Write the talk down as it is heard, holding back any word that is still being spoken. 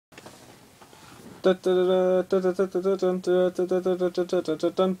Hello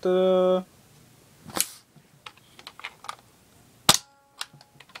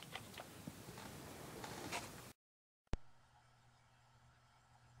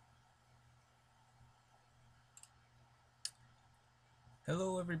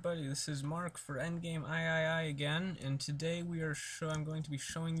everybody, this is Mark for Endgame III again, and today I'm going to be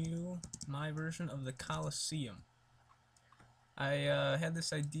showing you my version of the Coliseum. I had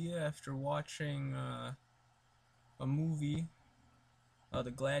this idea after watching a movie,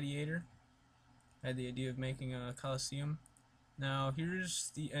 The Gladiator. I had the idea of making a Coliseum. Now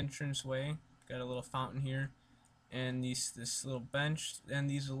here's the entranceway, got a little fountain here, and this little bench, and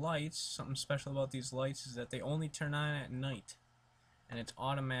these lights. Something special about these lights is that they only turn on at night, and it's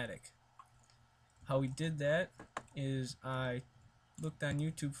automatic. How we did that is I looked on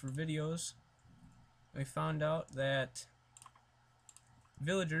YouTube for videos. We found out that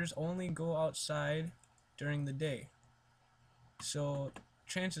villagers only go outside during the day. So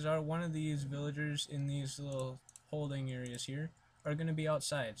chances are one of these villagers in these little holding areas here are going to be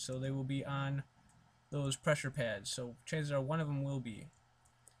outside. So they will be on those pressure pads. So chances are one of them will be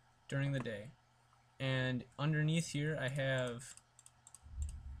during the day. And underneath here I have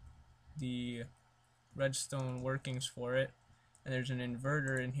the redstone workings for it. And there's an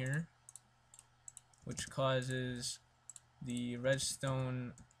inverter in here which causes the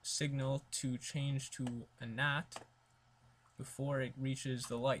redstone signal to change to a knot before it reaches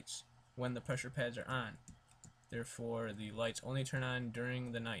the lights when the pressure pads are on. Therefore, the lights only turn on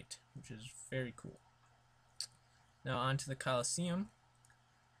during the night, which is very cool. Now on to the Coliseum.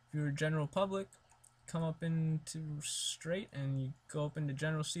 If you're general public, come up into straight and you go up into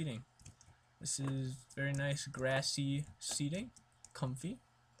general seating. This is very nice grassy seating, comfy.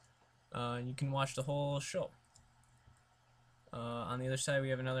 You can watch the whole show. On the other side we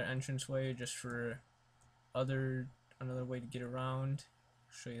have another entranceway just for another way to get around.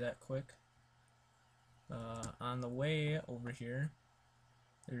 Show you that quick. On the way over here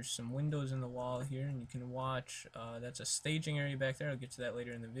there's some windows in the wall here, and you can watch, that's a staging area back there. I'll get to that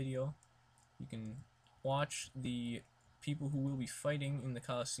later in the video. You can watch the people who will be fighting in the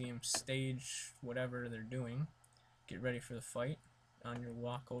Coliseum stage whatever they're doing, get ready for the fight on your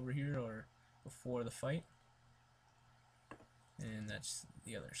walk over here or before the fight. And that's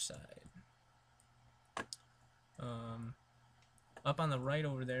the other side. Up on the right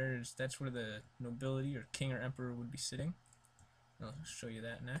over there that's where the nobility or king or emperor would be sitting. I'll show you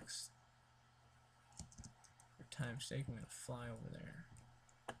that next. For time's sake, I'm going to fly over there.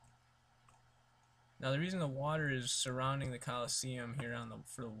 Now the reason the water is surrounding the Coliseum here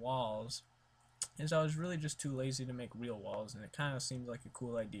for the walls is I was really just too lazy to make real walls, and it kind of seemed like a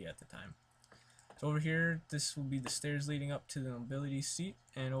cool idea at the time. So over here, this will be the stairs leading up to the nobility seat,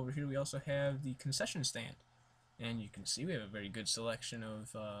 and over here we also have the concession stand. And you can see we have a very good selection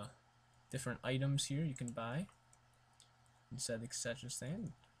of different items here you can buy inside the concession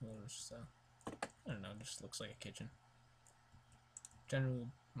stand. Just, I don't know, just looks like a kitchen. General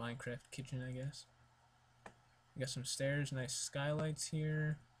Minecraft kitchen, I guess. We got some stairs, nice skylights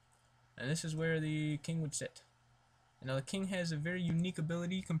here. And this is where the king would sit. And now the king has a very unique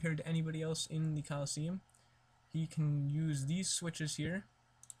ability compared to anybody else in the Coliseum. He can use these switches here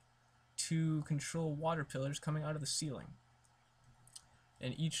to control water pillars coming out of the ceiling.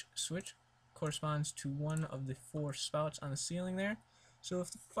 And each switch corresponds to one of the 4 spouts on the ceiling there. So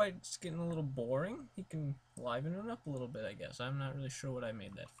if the fight's getting a little boring, he can liven it up a little bit, I guess. I'm not really sure what I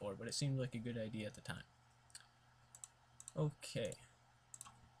made that for, but it seemed like a good idea at the time. Okay.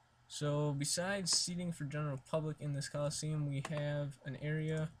 So besides seating for general public in this Coliseum, we have an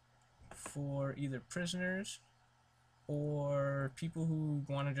area for either prisoners or people who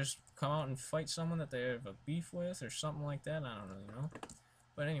want to just come out and fight someone that they have a beef with or something like that. I don't really know.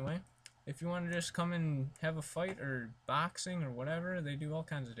 But anyway, if you want to just come and have a fight or boxing or whatever, they do all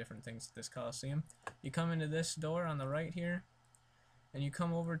kinds of different things at this Coliseum. You come into this door on the right here, and you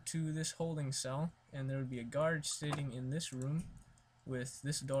come over to this holding cell, and there would be a guard sitting in this room with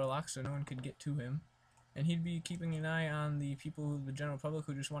this door locked so no one could get to him, and he'd be keeping an eye on the people, the general public,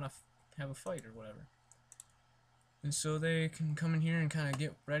 who just want to have a fight or whatever. And so they can come in here and kind of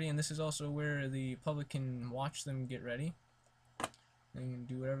get ready, and this is also where the public can watch them get ready. They can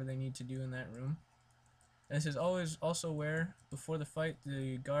do whatever they need to do in that room. And this is always also where, before the fight,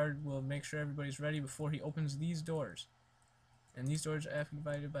 the guard will make sure everybody's ready before he opens these doors. And these doors are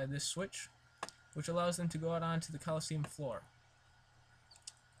activated by this switch, which allows them to go out onto the Coliseum floor.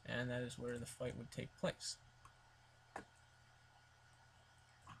 And that is where the fight would take place.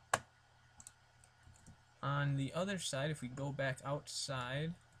 On the other side, if we go back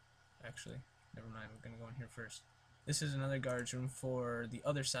outside, actually, never mind, we're going to go in here first. This is another guard's room for the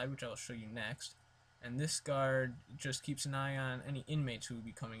other side, which I will show you next. And this guard just keeps an eye on any inmates who will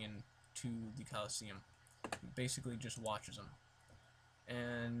be coming in to the Coliseum. He basically just watches them.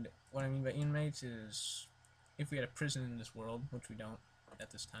 And what I mean by inmates is, if we had a prison in this world, which we don't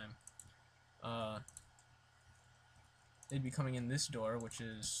at this time, they'd be coming in this door, which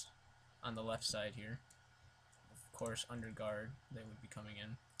is on the left side here. Of course, under guard, they would be coming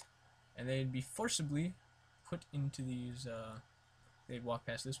in. And they'd be forcibly put into these, they'd walk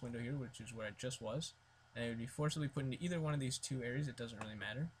past this window here, which is where it just was, and they would be forcibly put into either one of these two areas. It doesn't really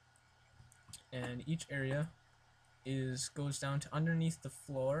matter. And each area goes down to underneath the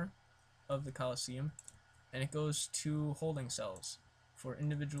floor of the Coliseum, and it goes to holding cells for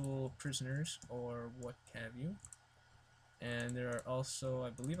individual prisoners or what have you. And there are also, I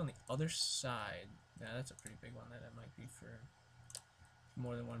believe, on the other side, yeah, that's a pretty big one. That might be for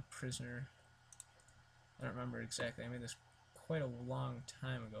more than one prisoner. I don't remember exactly. I made this quite a long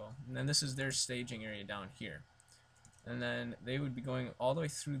time ago. And then this is their staging area down here. And then they would be going all the way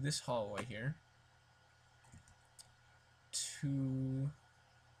through this hallway here to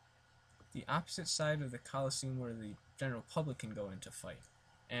the opposite side of the Coliseum where the general public can go in to fight.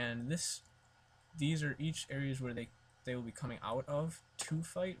 And these are each areas where they will be coming out of to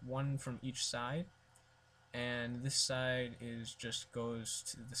fight, one from each side. And this side goes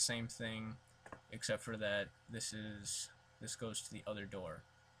to the same thing, except for that this goes to the other door.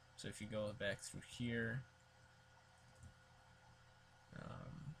 So if you go back through here,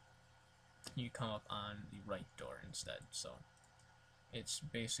 you come up on the right door instead. So it's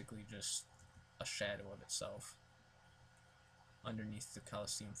basically just a shadow of itself underneath the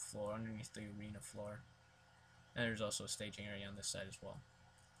Coliseum floor, underneath the arena floor. And there's also a staging area on this side as well.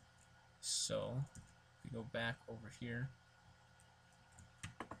 So if we go back over here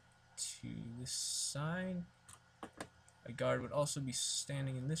to this side, a guard would also be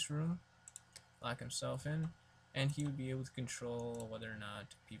standing in this room, lock himself in, and he would be able to control whether or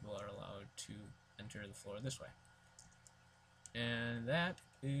not people are allowed to enter the floor this way. And that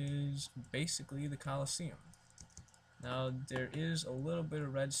is basically the Coliseum. Now there is a little bit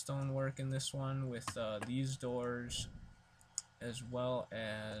of redstone work in this one with these doors, as well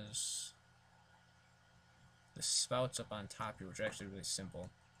as the spouts up on top here, which are actually really simple.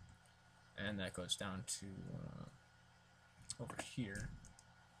 And that goes down to over here.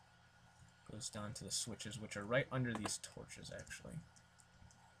 Goes down to the switches, which are right under these torches actually.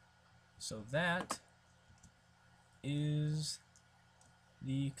 So that is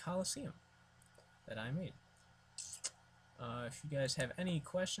the Coliseum that I made. If you guys have any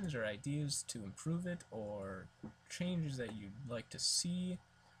questions or ideas to improve it, or changes that you'd like to see,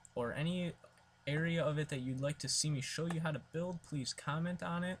 or any area of it that you'd like to see me show you how to build, please comment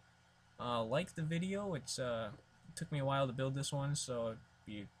on it. Like the video. It took me a while to build this one, so it'd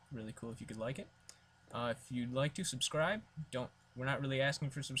be really cool if you could like it. If you'd like to subscribe, we're not really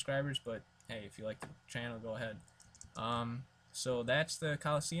asking for subscribers, but hey, if you like the channel, go ahead. So that's the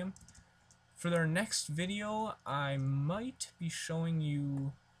Coliseum. For our next video, I might be showing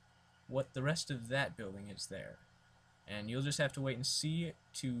you what the rest of that building is there. And you'll just have to wait and see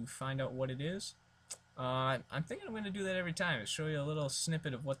to find out what it is. I'm thinking I'm going to do that every time, to show you a little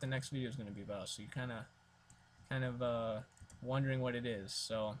snippet of what the next video is going to be about, so you're kind of wondering what it is.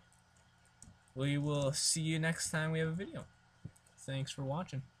 So we will see you next time we have a video. Thanks for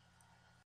watching.